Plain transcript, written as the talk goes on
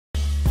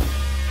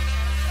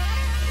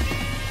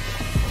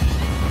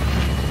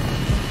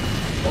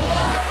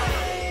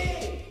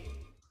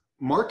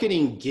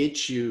marketing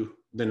gets you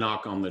the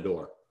knock on the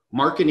door.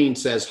 Marketing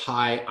says,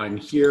 hi, I'm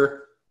here.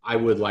 I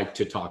would like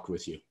to talk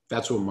with you.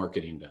 That's what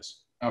marketing does.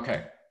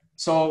 Okay.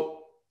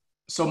 So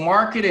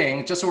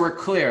marketing, just so we're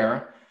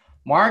clear,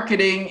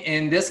 marketing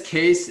in this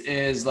case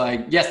is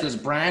like, yes, there's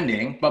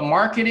branding, but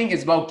marketing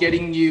is about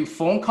getting you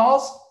phone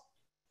calls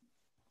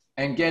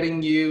and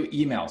getting you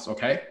emails.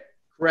 Okay.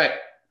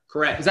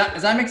 Correct.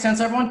 Does that make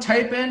sense? Everyone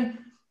type in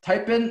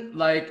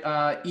like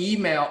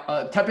email,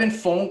 type in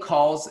phone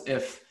calls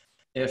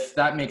if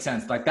that makes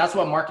sense. Like that's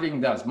what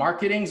marketing does.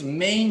 Marketing's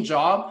main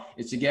job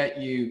is to get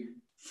you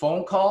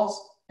phone calls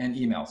and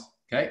emails.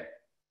 Okay.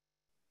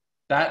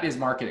 That is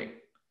marketing.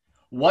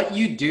 What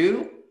you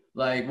do,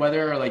 like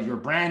whether like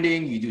you're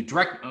branding, you do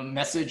direct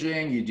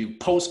messaging, you do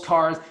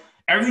postcards,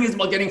 everything is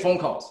about getting phone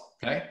calls.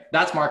 Okay.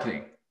 That's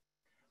marketing.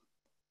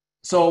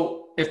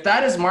 So if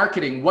that is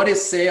marketing, what is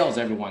sales,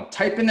 everyone?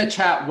 Type in the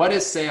chat, what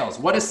is sales?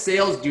 What does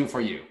sales do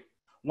for you?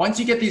 Once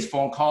you get these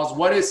phone calls,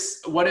 what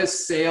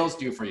does sales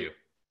do for you?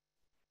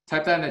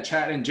 Type that in the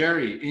chat. And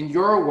Jerry, in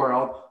your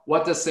world,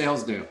 what does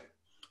sales do?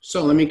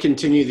 So let me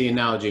continue the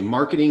analogy.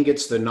 Marketing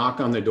gets the knock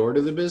on the door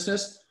to the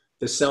business.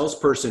 The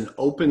salesperson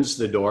opens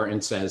the door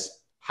and says,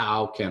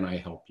 how can I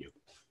help you?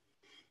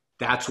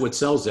 That's what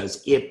sales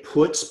does. It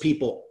puts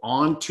people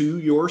onto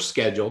your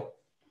schedule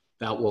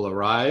that will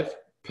arrive,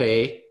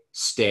 pay,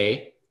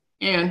 stay,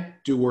 and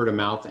do word of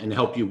mouth and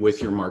help you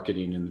with your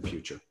marketing in the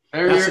future.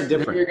 There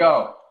you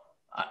go.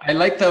 I'm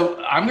just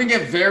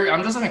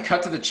going to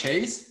cut to the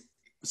chase.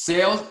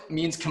 Sales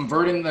means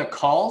converting the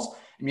calls.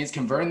 It means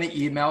converting the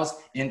emails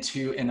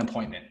into an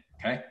appointment.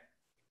 Okay.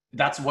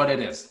 That's what it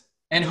is.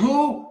 And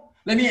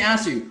let me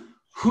ask you,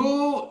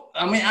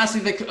 I'm going to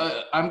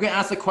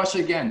ask the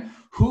question again.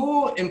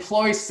 Who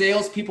employs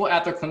salespeople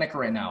at their clinic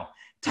right now?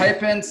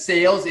 Type in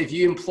sales if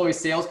you employ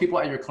salespeople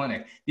at your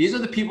clinic. These are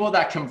the people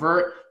that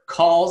convert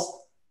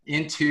calls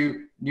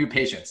into new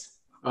patients.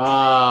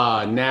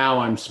 Now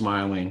I'm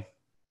smiling.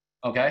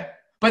 Okay.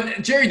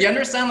 But Jerry, do you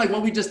understand like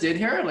what we just did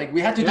here? Like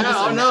we had to do this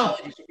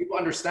analogy so people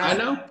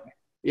understand. I know.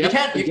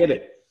 Yeah, you get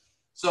it.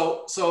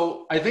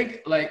 So I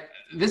think like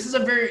this is a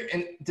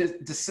very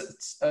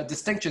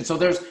distinction. So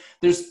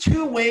there's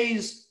two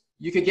ways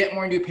you could get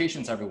more new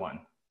patients,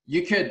 everyone.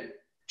 You could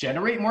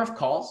generate more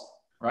calls,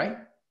 right?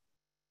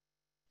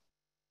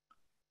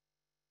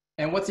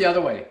 And what's the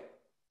other way?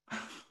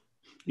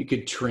 You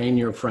could train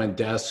your front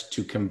desk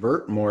to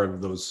convert more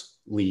of those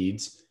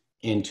leads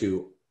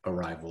into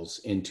arrivals,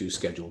 into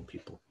scheduled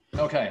people.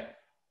 Okay.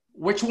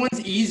 Which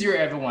one's easier,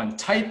 everyone?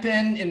 Type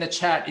in the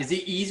chat. Is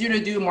it easier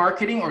to do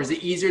marketing or is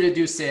it easier to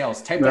do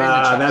sales? Type that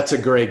in the chat. That's a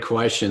great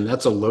question.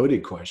 That's a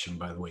loaded question,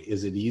 by the way.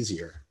 Is it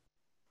easier?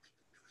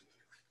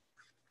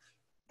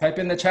 Type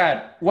in the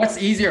chat. What's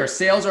easier,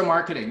 sales or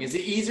marketing? Is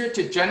it easier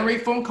to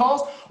generate phone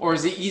calls or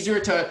is it easier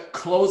to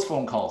close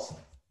phone calls?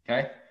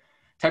 Okay.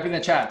 Type in the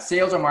chat,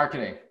 sales or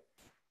marketing.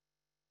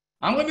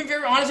 I'm going to be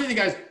very honest with you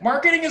guys.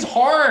 Marketing is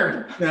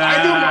hard.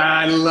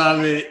 I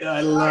love it. I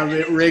love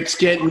it. Rick's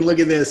getting, look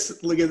at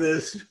this. Look at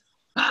this.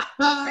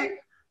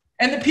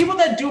 And the people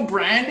that do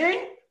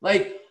branding,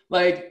 like,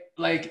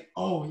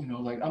 oh, you know,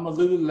 like I'm a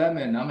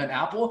Lululemon, I'm an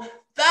Apple.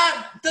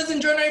 That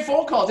doesn't generate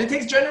phone calls.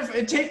 It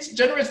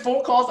generates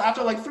phone calls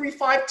after like 3,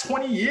 5,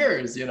 20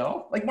 years, you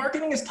know, like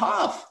marketing is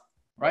tough,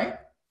 right?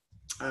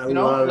 I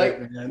love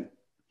it, man.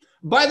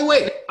 By the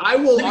way, I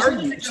will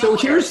argue. So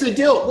here's the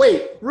deal.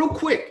 Wait, real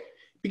quick,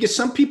 because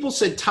some people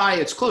said, Ty,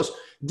 it's close.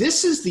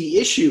 This is the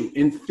issue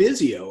in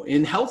physio,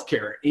 in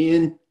healthcare,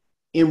 in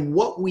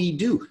what we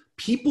do.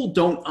 People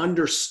don't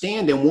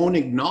understand and won't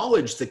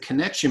acknowledge the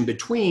connection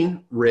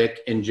between Rick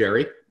and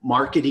Jerry,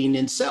 marketing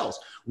and sales.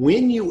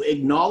 When you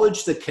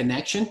acknowledge the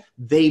connection,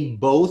 they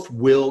both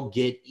will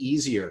get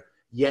easier.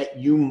 Yet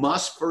you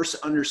must first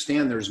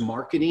understand there's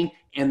marketing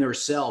and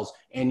there's sales,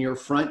 and your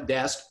front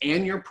desk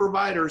and your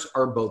providers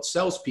are both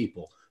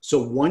salespeople.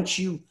 So once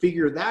you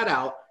figure that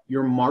out,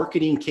 your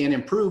marketing can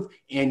improve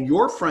and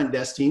your front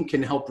desk team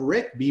can help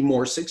Rick be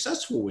more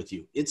successful with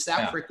you. It's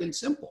that freaking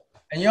simple.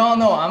 And you all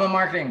know I'm a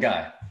marketing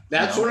guy.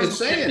 That's what I'm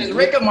saying. Is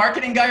Rick a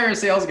marketing guy or a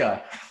sales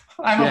guy?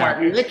 I'm a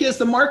marketing. Rick is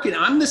the marketing.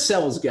 I'm the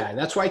sales guy.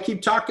 That's why I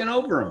keep talking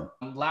over him.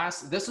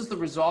 This is the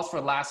results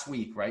for last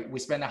week, right? We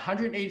spent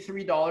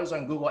 $183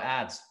 on Google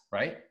Ads,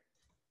 right?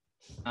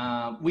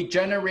 We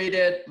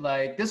generated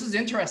this is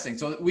interesting.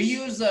 So we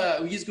use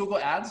Google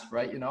Ads,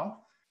 right? You know,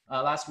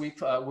 last week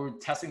we were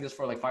testing this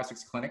for like 5,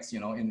 6 clinics. You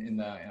know,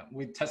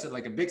 we tested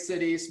like a big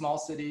city, small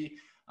city.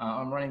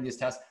 I'm running these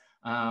tests.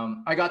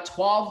 I got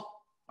 2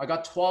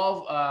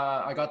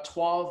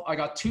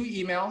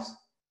 emails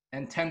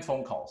and 10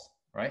 phone calls,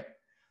 right?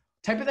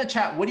 Type in the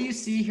chat. What do you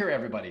see here,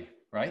 everybody?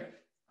 Right?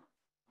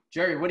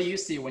 Jerry, what do you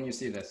see when you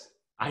see this?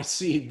 I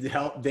see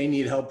help. They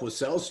need help with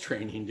sales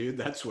training, dude.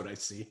 That's what I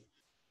see.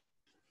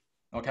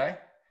 Okay.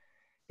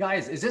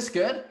 Guys, is this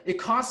good? It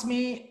cost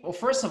me, well,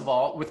 first of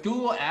all, with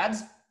Google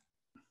Ads,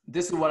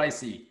 this is what I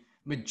see.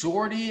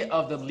 Majority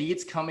of the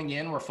leads coming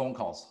in were phone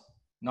calls,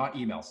 not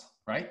emails,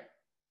 right?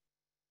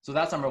 So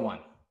that's number one.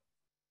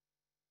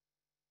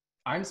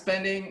 I'm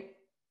spending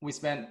we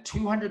spent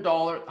 $200,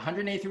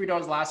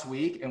 $183 last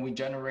week, and we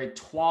generate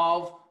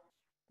 12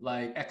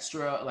 like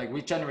extra, like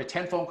we generate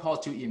 10 phone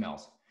calls, 2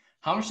 emails.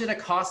 How much did it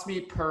cost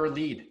me per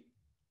lead,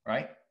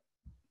 right?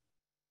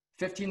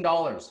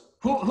 $15.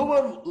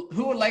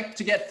 Who would like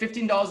to get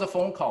 $15 a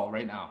phone call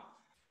right now?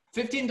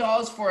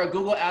 $15 for a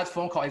Google Ads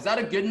phone call. Is that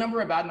a good number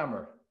or a bad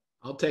number?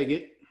 I'll take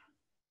it.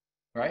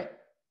 Right?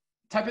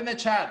 Type in the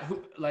chat,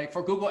 like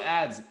for Google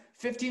Ads,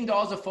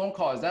 $15 a phone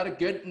call. Is that a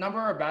good number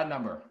or a bad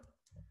number?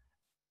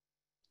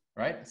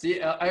 Right?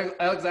 See,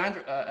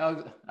 Alexandra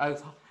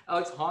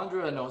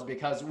knows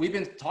because we've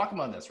been talking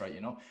about this, right?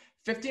 You know,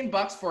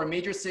 $15 for a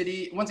major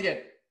city. Once again,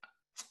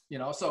 you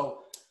know,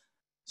 so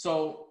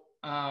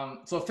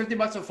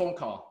 $50 a phone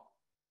call.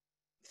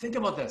 Think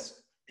about this.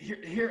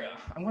 Here,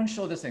 I'm going to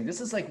show this thing. This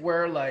is like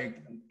where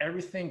like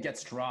everything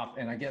gets dropped,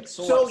 and I get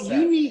so upset.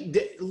 You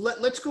need.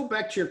 Let's go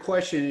back to your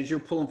question as you're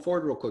pulling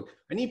forward real quick.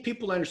 I need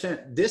people to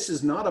understand this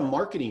is not a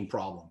marketing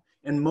problem,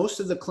 and most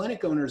of the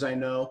clinic owners I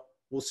know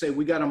will say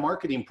we got a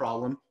marketing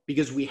problem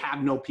because we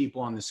have no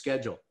people on the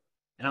schedule,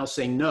 and I'll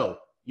say no,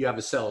 you have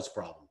a sales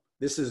problem.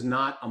 This is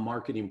not a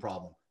marketing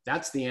problem.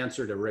 That's the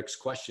answer to Rick's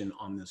question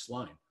on this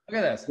line.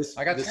 Look at this.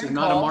 This is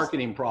not a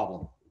marketing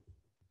problem.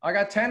 I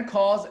got 10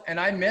 calls and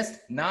I missed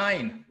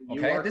 9.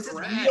 Okay. This is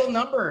real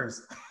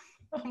numbers.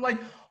 I'm like,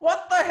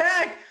 what the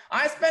heck?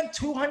 I spent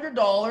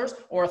 $200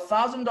 or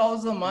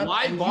 $1,000 a month.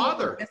 Why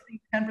bother?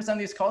 Missing 10% of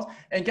these calls.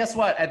 And guess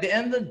what? At the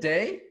end of the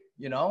day,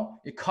 you know,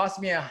 it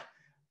cost me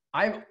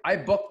I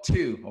booked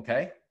 2.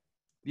 Okay.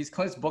 These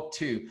clinics booked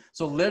 2.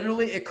 So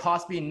literally it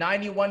cost me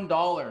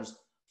 $91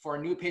 for a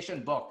new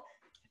patient book.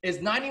 Is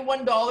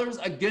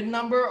 $91 a good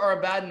number or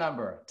a bad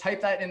number?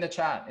 Type that in the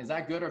chat. Is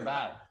that good or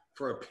bad?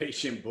 For a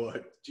patient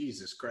book.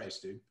 Jesus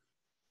Christ, dude.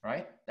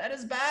 Right? That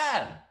is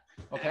bad.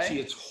 Okay.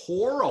 Actually, it's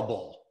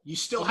horrible. You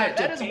still have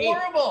to pay. That is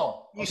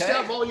horrible. You still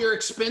have all your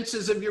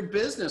expenses of your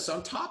business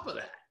on top of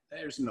that.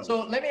 There's no.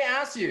 So let me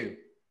ask you,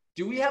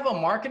 do we have a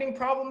marketing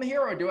problem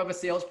here or do we have a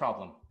sales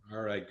problem?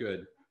 All right,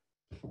 good.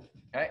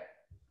 Okay.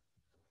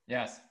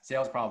 Yes,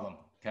 sales problem.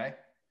 Okay.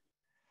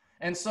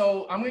 And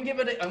so I'm going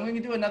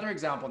to do another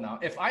example now.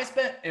 If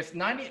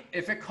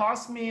it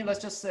cost me, let's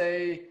just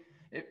say,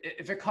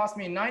 if it cost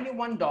me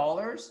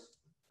 $91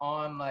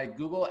 on like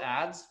Google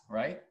Ads,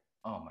 right?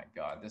 Oh my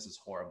God, this is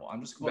horrible.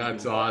 I'm just going.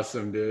 That's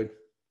awesome, dude.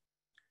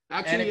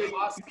 Actually, and it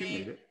cost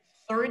me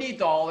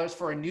 $30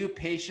 for a new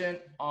patient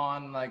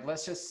on like,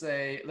 let's just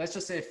say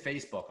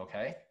Facebook.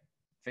 Okay.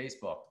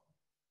 Facebook.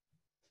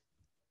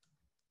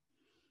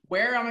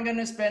 Where am I going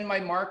to spend my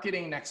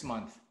marketing next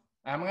month?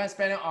 Am I going to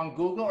spend it on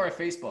Google or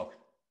Facebook?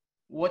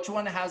 Which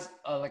one has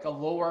like a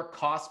lower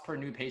cost per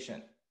new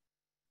patient?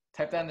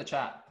 Type that in the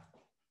chat.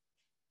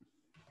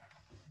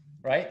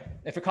 Right?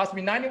 If it cost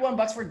me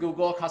 $91 for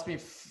Google, it cost me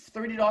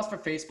 $30 for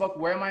Facebook,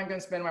 where am I going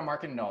to spend my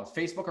marketing dollars?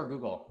 Facebook or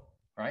Google?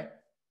 Right?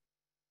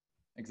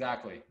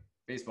 Exactly.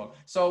 Facebook.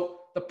 So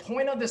the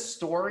point of this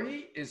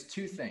story is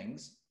 2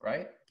 things,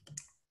 right?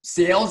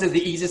 Sales is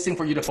the easiest thing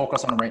for you to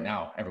focus on right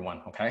now,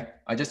 everyone. Okay.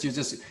 I just use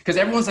this because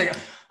everyone's like,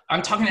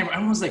 I'm talking to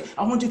everyone's like,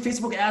 I want to do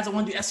Facebook ads. I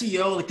want to do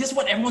SEO. Like this is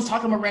what everyone's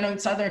talking about right now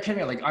inside their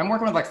academy. Like I'm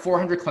working with like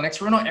 400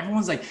 clinics right now.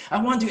 Everyone's like, I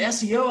want to do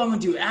SEO. I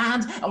want to do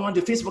ads. I want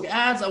to do Facebook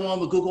ads. I want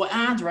to do Google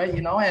ads. Right.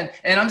 You know, and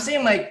I'm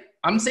saying like,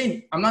 I'm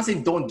not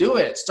saying don't do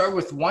it. Start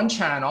with one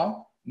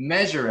channel,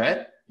 measure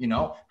it. You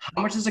know,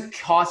 how much does it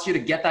cost you to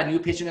get that new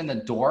patient in the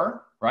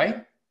door?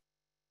 Right.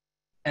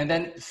 And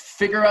then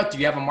figure out, do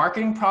you have a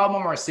marketing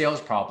problem or a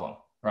sales problem?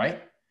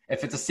 Right.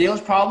 If it's a sales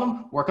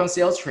problem, work on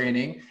sales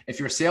training. If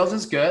your sales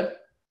is good,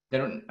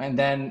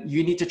 then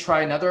you need to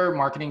try another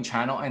marketing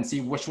channel and see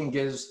which one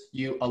gives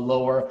you a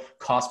lower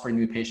cost per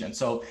new patient.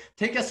 So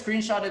take a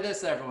screenshot of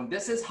this, everyone.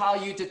 This is how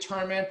you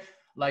determine,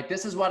 like,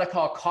 this is what I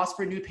call cost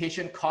per new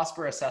patient, cost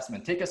per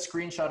assessment. Take a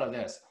screenshot of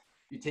this.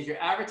 You take your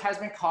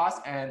advertisement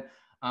cost and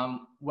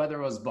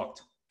whether it was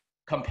booked.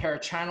 Compare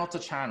channel to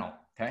channel,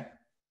 okay?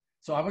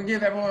 So I'm gonna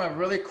give everyone a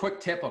really quick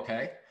tip,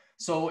 okay?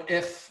 So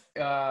if,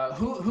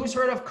 who's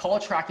heard of call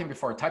tracking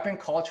before? Type in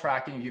call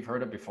tracking if you've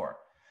heard it before.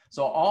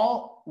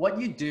 So what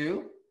you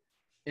do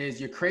is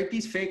you create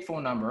these fake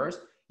phone numbers,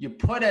 you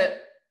put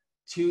it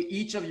to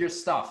each of your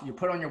stuff. You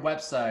put it on your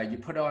website, you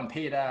put it on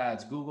paid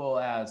ads, Google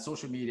ads,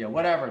 social media,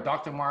 whatever,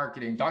 doctor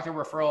marketing, doctor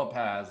referral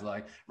pads,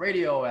 like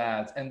radio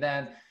ads. And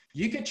then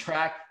you could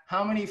track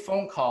how many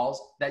phone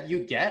calls that you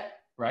get,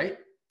 right?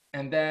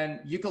 And then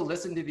you can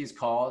listen to these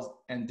calls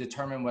and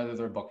determine whether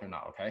they're booked or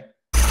not, okay?